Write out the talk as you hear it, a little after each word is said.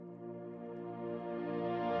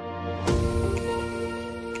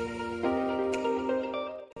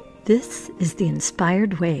This is the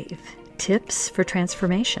Inspired Wave, Tips for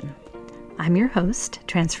Transformation. I'm your host,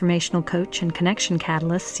 transformational coach and connection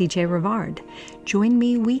catalyst, CJ Rivard. Join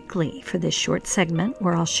me weekly for this short segment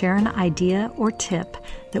where I'll share an idea or tip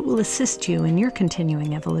that will assist you in your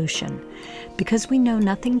continuing evolution. Because we know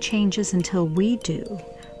nothing changes until we do,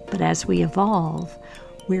 but as we evolve,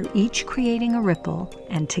 we're each creating a ripple,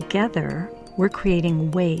 and together we're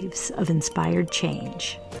creating waves of inspired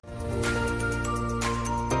change.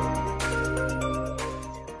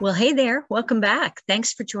 Well, hey there. Welcome back.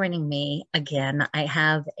 Thanks for joining me again. I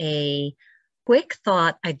have a quick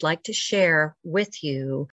thought I'd like to share with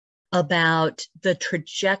you about the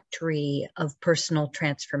trajectory of personal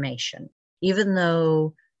transformation. Even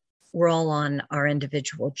though we're all on our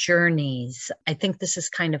individual journeys, I think this is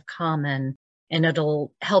kind of common and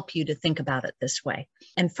it'll help you to think about it this way.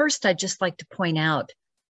 And first, I'd just like to point out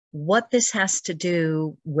what this has to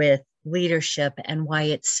do with leadership and why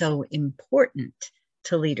it's so important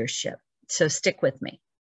to leadership. So stick with me.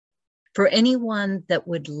 For anyone that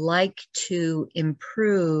would like to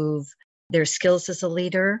improve their skills as a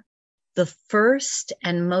leader, the first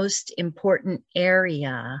and most important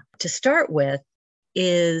area to start with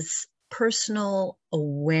is personal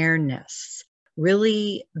awareness,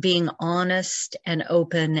 really being honest and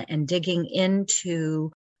open and digging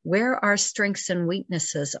into where our strengths and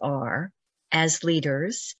weaknesses are as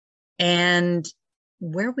leaders and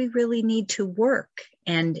where we really need to work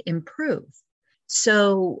and improve.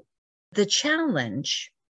 So the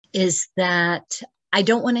challenge is that I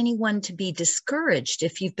don't want anyone to be discouraged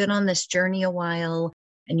if you've been on this journey a while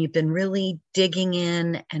and you've been really digging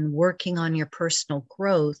in and working on your personal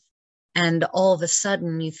growth, and all of a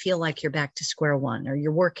sudden you feel like you're back to square one, or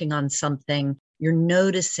you're working on something, you're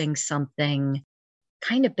noticing something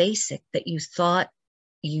kind of basic that you thought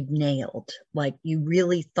you nailed, like you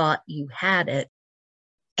really thought you had it.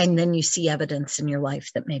 And then you see evidence in your life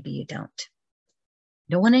that maybe you don't.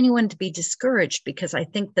 I don't want anyone to be discouraged because I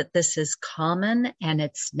think that this is common and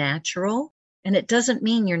it's natural. And it doesn't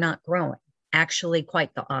mean you're not growing. Actually,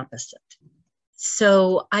 quite the opposite.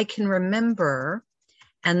 So I can remember,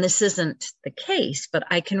 and this isn't the case, but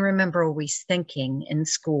I can remember always thinking in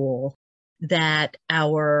school that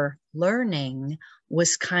our learning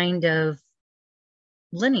was kind of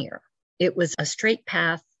linear. It was a straight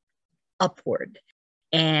path upward.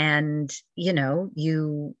 And,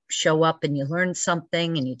 you show up and you learn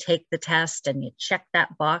something and you take the test and you check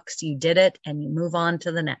that box, you did it, and you move on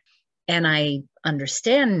to the next. And I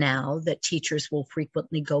understand now that teachers will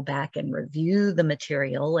frequently go back and review the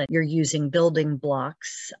material and you're using building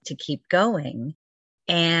blocks to keep going.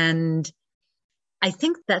 And I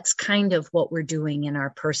think that's kind of what we're doing in our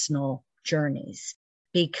personal journeys,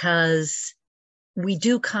 because we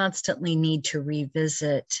do constantly need to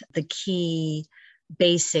revisit the key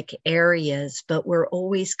basic areas, but we're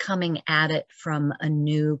always coming at it from a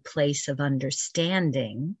new place of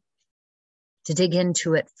understanding to dig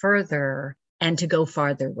into it further and to go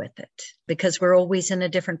farther with it, because we're always in a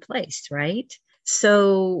different place, right?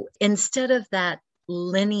 So instead of that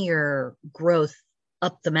linear growth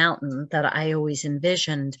up the mountain that I always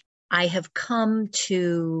envisioned, I have come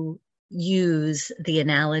to use the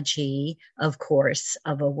analogy, of course,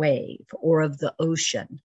 of a wave or of the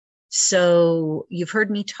ocean. So you've heard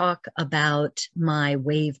me talk about my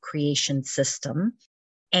wave creation system,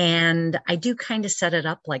 and I do kind of set it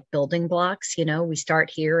up like building blocks. We start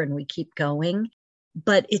here and we keep going,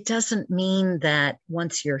 but it doesn't mean that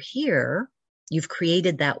once you're here, you've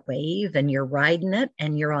created that wave and you're riding it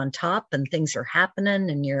and you're on top and things are happening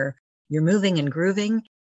and you're moving and grooving.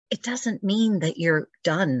 It doesn't mean that you're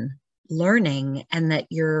done learning and that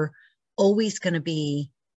you're always going to be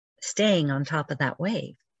staying on top of that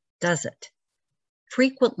wave. Does it?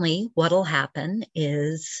 Frequently, what'll happen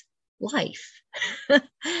is life.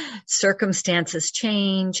 Circumstances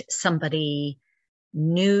change. Somebody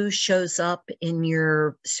new shows up in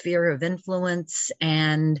your sphere of influence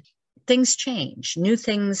and things change. New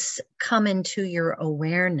things come into your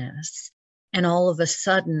awareness. And all of a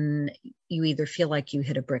sudden, you either feel like you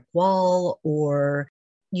hit a brick wall or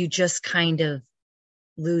you just kind of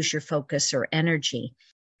lose your focus or energy.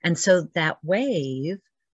 And so that wave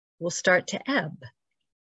will start to ebb,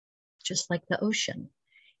 just like the ocean,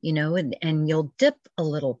 and you'll dip a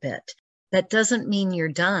little bit. That doesn't mean you're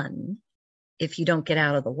done if you don't get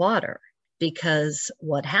out of the water, because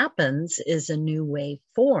what happens is a new wave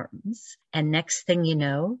forms. And next thing you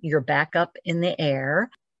know, you're back up in the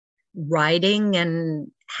air, riding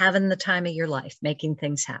and having the time of your life, making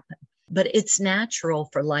things happen. But it's natural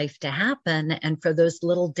for life to happen and for those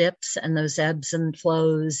little dips and those ebbs and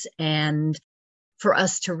flows and for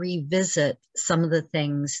us to revisit some of the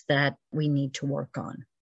things that we need to work on.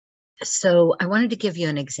 So I wanted to give you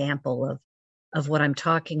an example of what I'm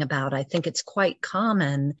talking about. I think it's quite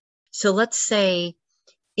common. So let's say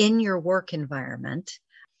in your work environment,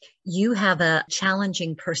 you have a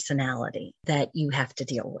challenging personality that you have to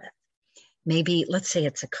deal with. Maybe let's say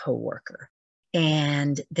it's a coworker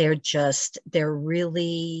and they're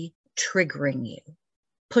really triggering you,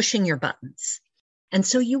 pushing your buttons. And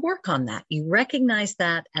so you work on that. You recognize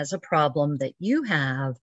that as a problem that you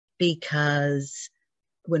have, because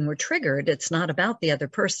when we're triggered, it's not about the other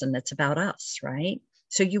person, it's about us, right?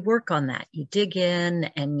 So you work on that. You dig in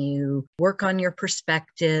and you work on your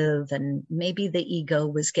perspective, and maybe the ego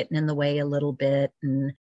was getting in the way a little bit.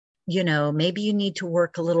 And, maybe you need to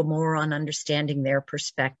work a little more on understanding their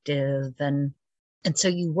perspective. And so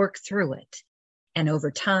you work through it. And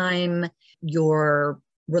over time, your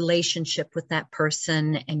relationship with that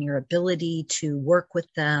person and your ability to work with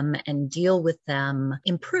them and deal with them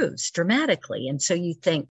improves dramatically. And so you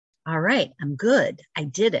think, all right, I'm good. I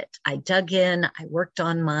did it. I dug in. I worked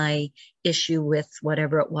on my issue with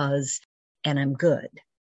whatever it was, and I'm good.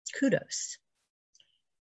 Kudos.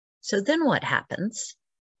 So then what happens?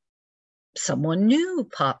 Someone new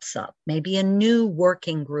pops up. Maybe a new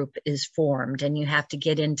working group is formed, and you have to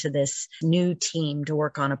get into this new team to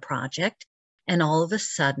work on a project. And all of a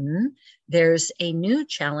sudden, there's a new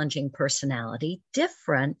challenging personality,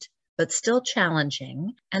 different, but still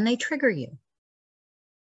challenging, and they trigger you.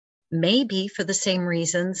 Maybe for the same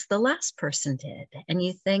reasons the last person did. And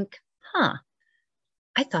you think,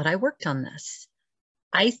 I thought I worked on this.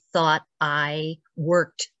 I thought I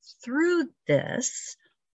worked through this.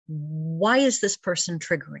 Why is this person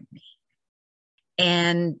triggering me?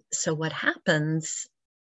 And so what happens,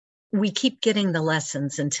 we keep getting the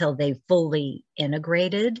lessons until they've fully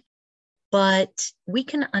integrated, but we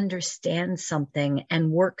can understand something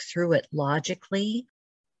and work through it logically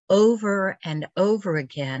over and over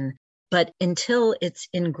again. But until it's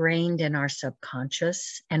ingrained in our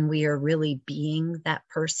subconscious and we are really being that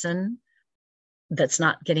person that's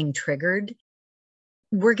not getting triggered,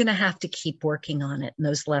 we're going to have to keep working on it. And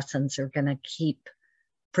those lessons are going to keep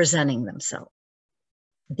presenting themselves.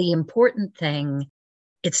 The important thing,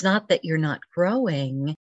 it's not that you're not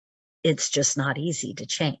growing, it's just not easy to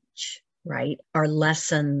change, right? Our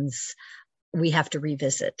lessons, we have to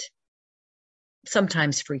revisit,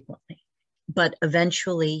 sometimes frequently, but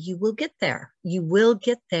eventually you will get there. You will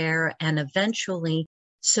get there, and eventually,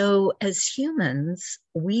 so as humans,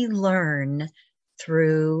 we learn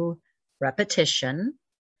through repetition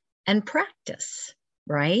and practice,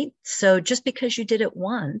 right? So just because you did it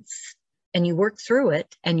once and you work through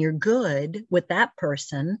it and you're good with that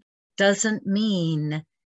person doesn't mean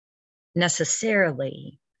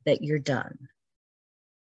necessarily that you're done.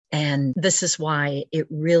 And this is why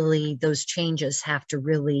those changes have to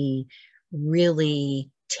really,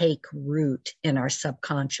 really take root in our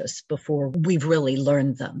subconscious before we've really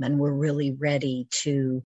learned them and we're really ready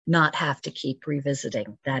to not have to keep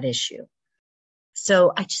revisiting that issue.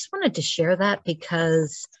 So I just wanted to share that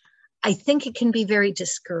because I think it can be very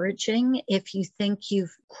discouraging if you think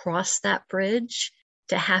you've crossed that bridge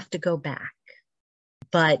to have to go back.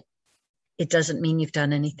 But it doesn't mean you've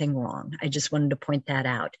done anything wrong. I just wanted to point that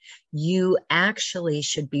out. You actually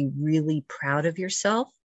should be really proud of yourself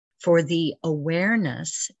for the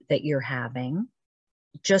awareness that you're having,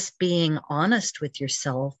 just being honest with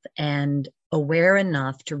yourself and aware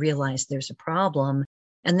enough to realize there's a problem.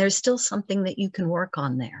 And there's still something that you can work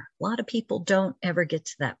on there. A lot of people don't ever get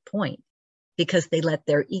to that point because they let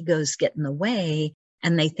their egos get in the way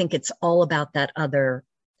and they think it's all about that other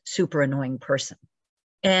super annoying person.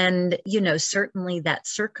 And, certainly that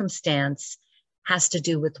circumstance has to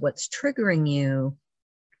do with what's triggering you,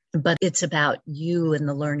 but it's about you and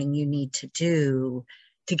the learning you need to do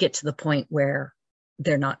to get to the point where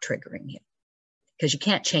they're not triggering you, because you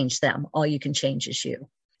can't change them. All you can change is you.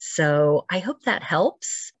 So I hope that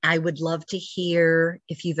helps. I would love to hear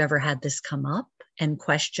if you've ever had this come up and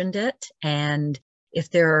questioned it, and if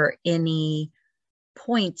there are any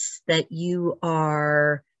points that you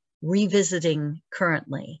are revisiting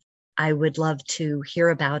currently. I would love to hear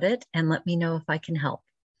about it and let me know if I can help.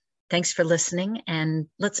 Thanks for listening, and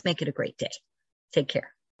let's make it a great day. Take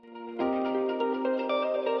care.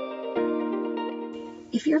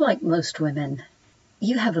 If you're like most women,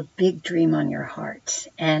 you have a big dream on your heart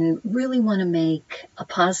and really want to make a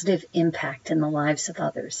positive impact in the lives of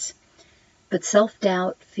others. But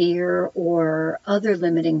self-doubt, fear, or other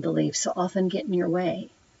limiting beliefs often get in your way.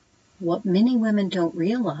 What many women don't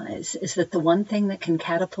realize is that the one thing that can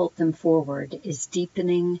catapult them forward is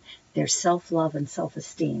deepening their self-love and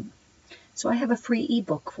self-esteem. So I have a free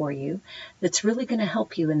ebook for you that's really going to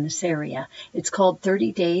help you in this area. It's called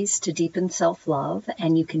 30 Days to Deepen Self-Love,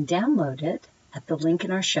 and you can download it at the link in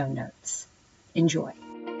our show notes. Enjoy.